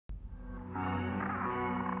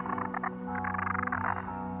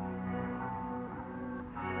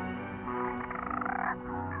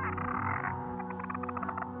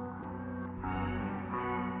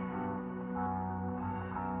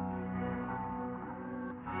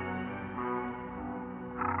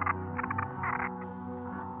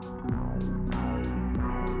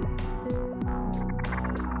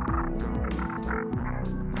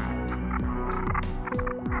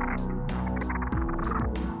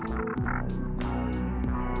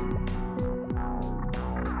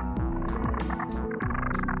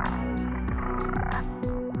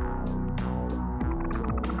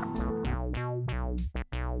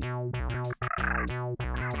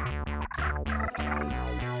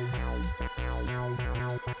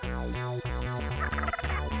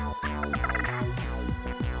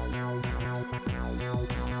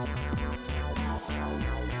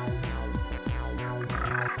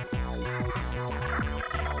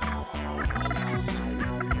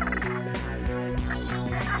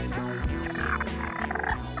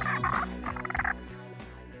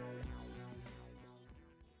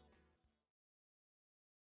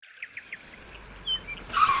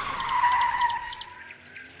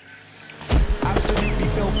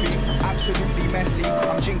Absolutely messy,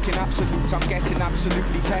 I'm drinking absolute, I'm getting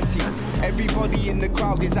absolutely petty. Everybody in the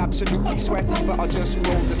crowd is absolutely sweaty, but I just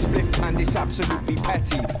rolled a spliff and it's absolutely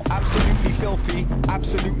petty. Absolutely filthy,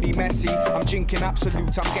 absolutely messy, I'm drinking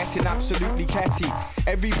absolute, I'm getting absolutely petty.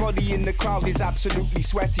 Everybody in the crowd is absolutely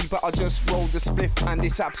sweaty, but I just rolled a spliff and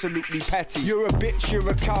it's absolutely petty. You're a bitch, you're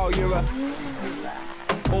a cow, you're a...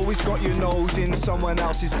 Always got your nose in someone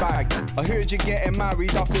else's bag. I heard you're getting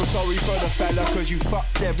married, I feel sorry for the fella, cause you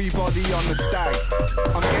fucked everybody on the stag.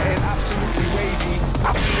 I'm getting absolutely wavy,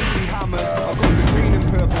 absolutely hammered. I got the green and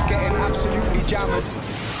purple, getting absolutely jammered.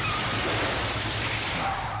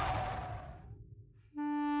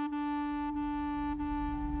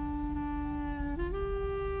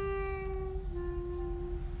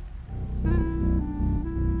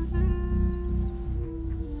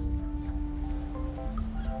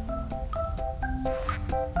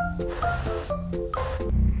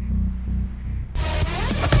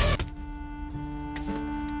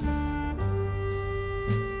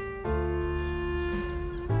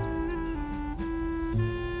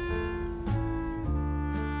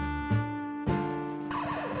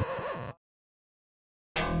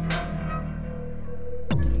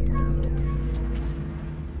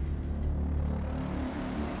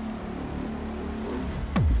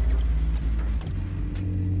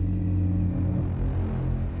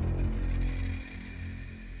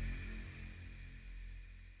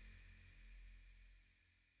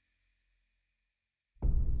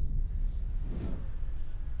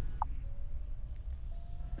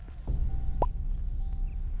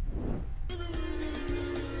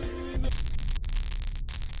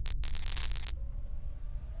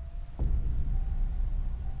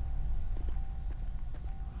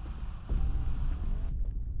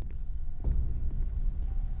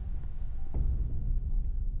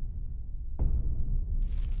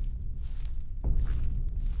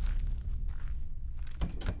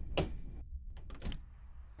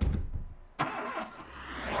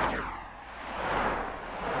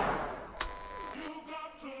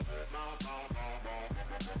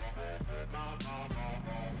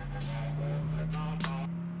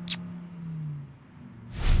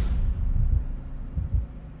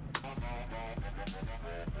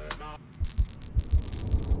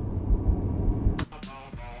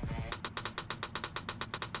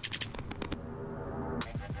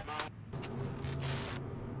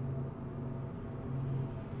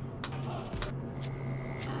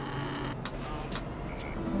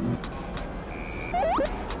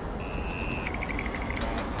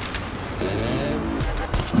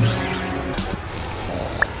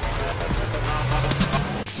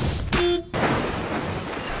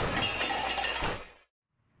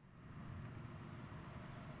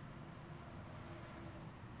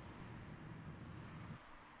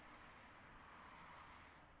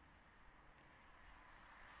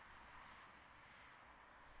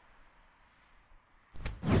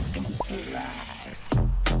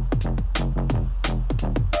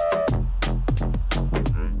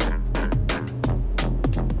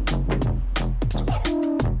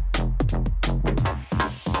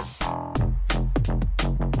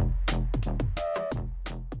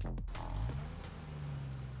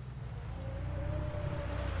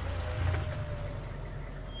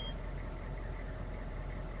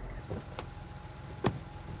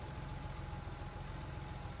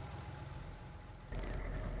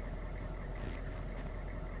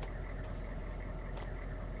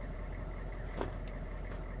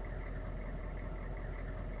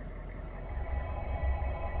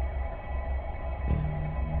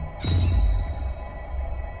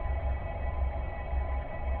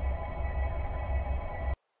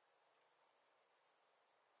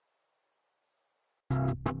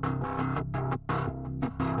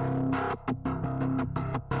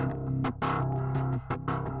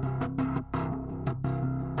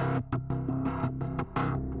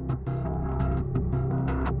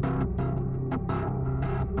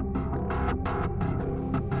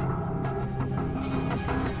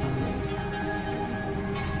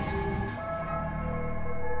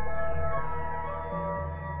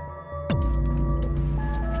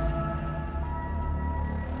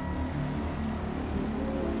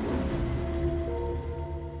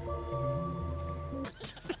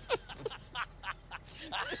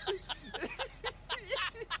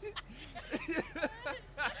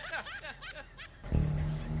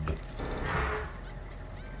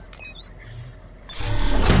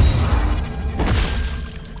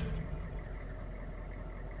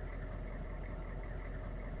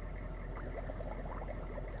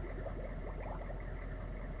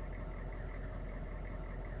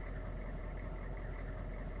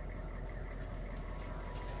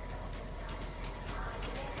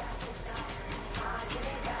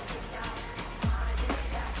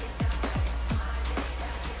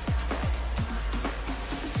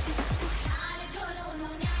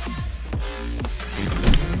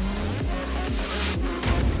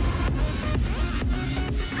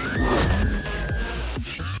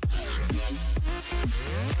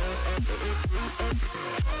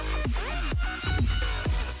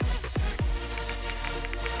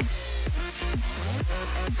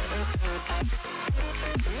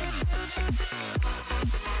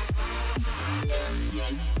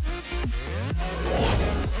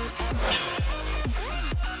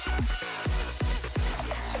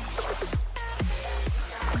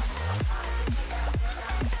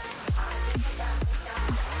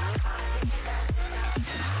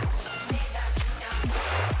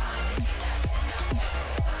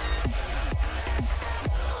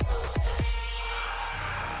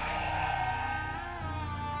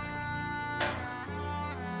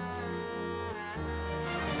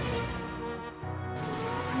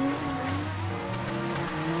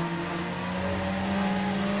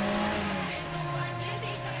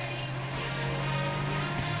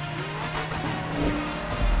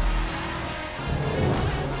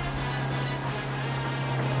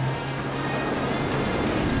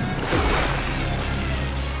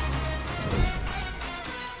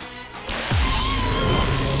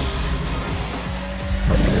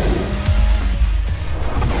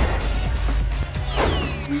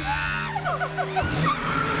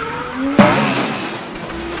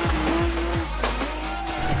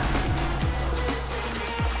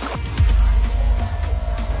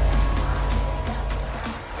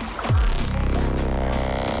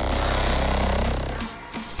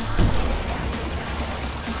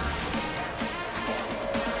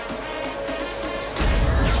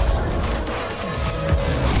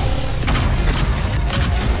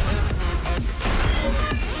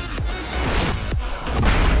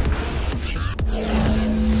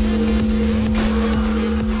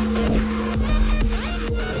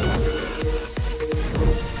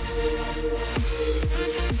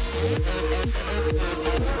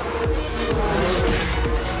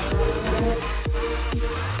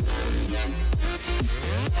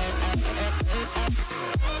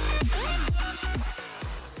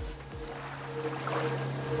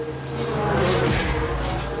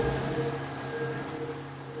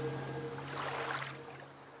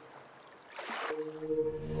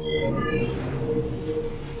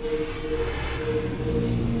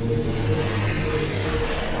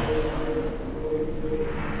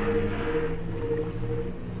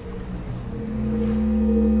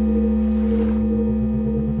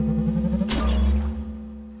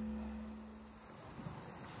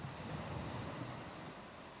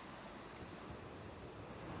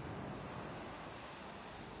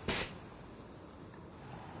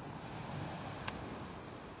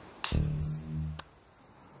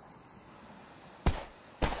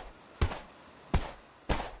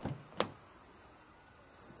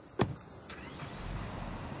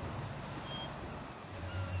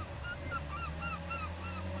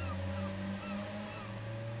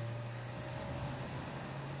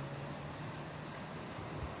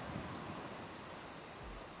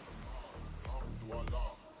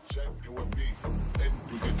 Check you and me, and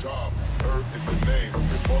do your job. Herb is the name,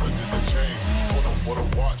 falling in the chain. Told him for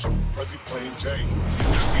the watch, Prezi plain Jane.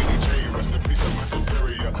 Skinny chain, rest in peace of my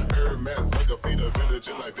superior. Herb man's like a feed a village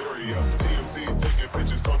in Liberia. TMZ taking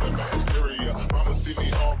pictures, causing my hysteria. Mama see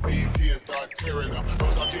me on BT and start tearing up.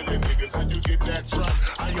 Don't start killing niggas, how'd you get that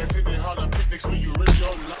truck? I attended Harlem picnics when you risk your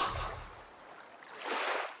life.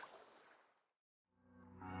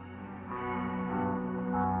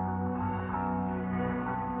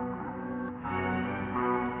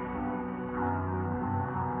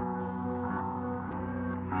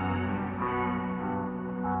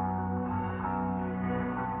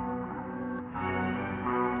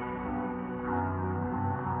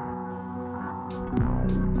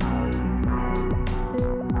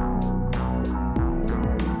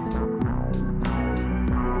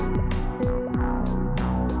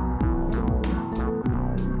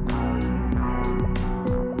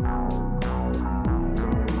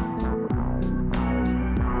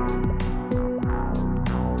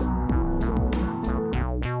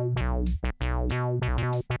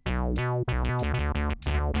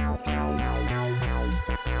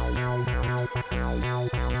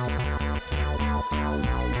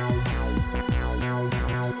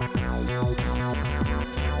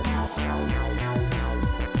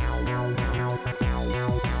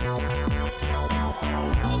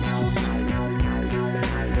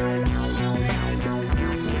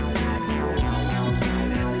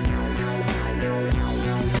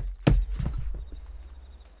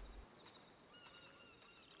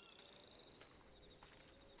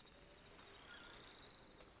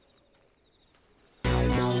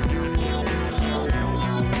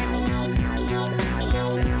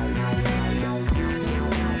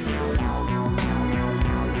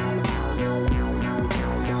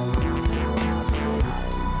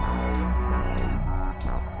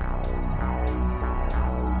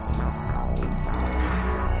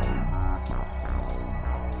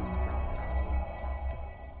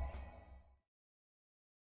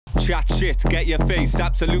 Chat shit, get your face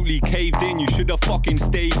absolutely caved in. You should have fucking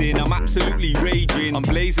stayed in. I'm absolutely raging. I'm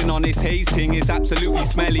blazing on this haze thing, it's absolutely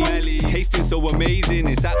smelly. It's tasting so amazing,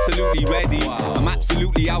 it's absolutely ready. I'm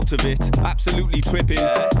absolutely out of it, absolutely tripping.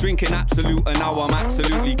 Drinking absolute and now I'm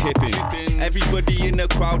absolutely kipping. Everybody in the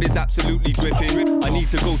crowd is absolutely dripping. I need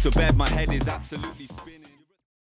to go to bed, my head is absolutely spinning.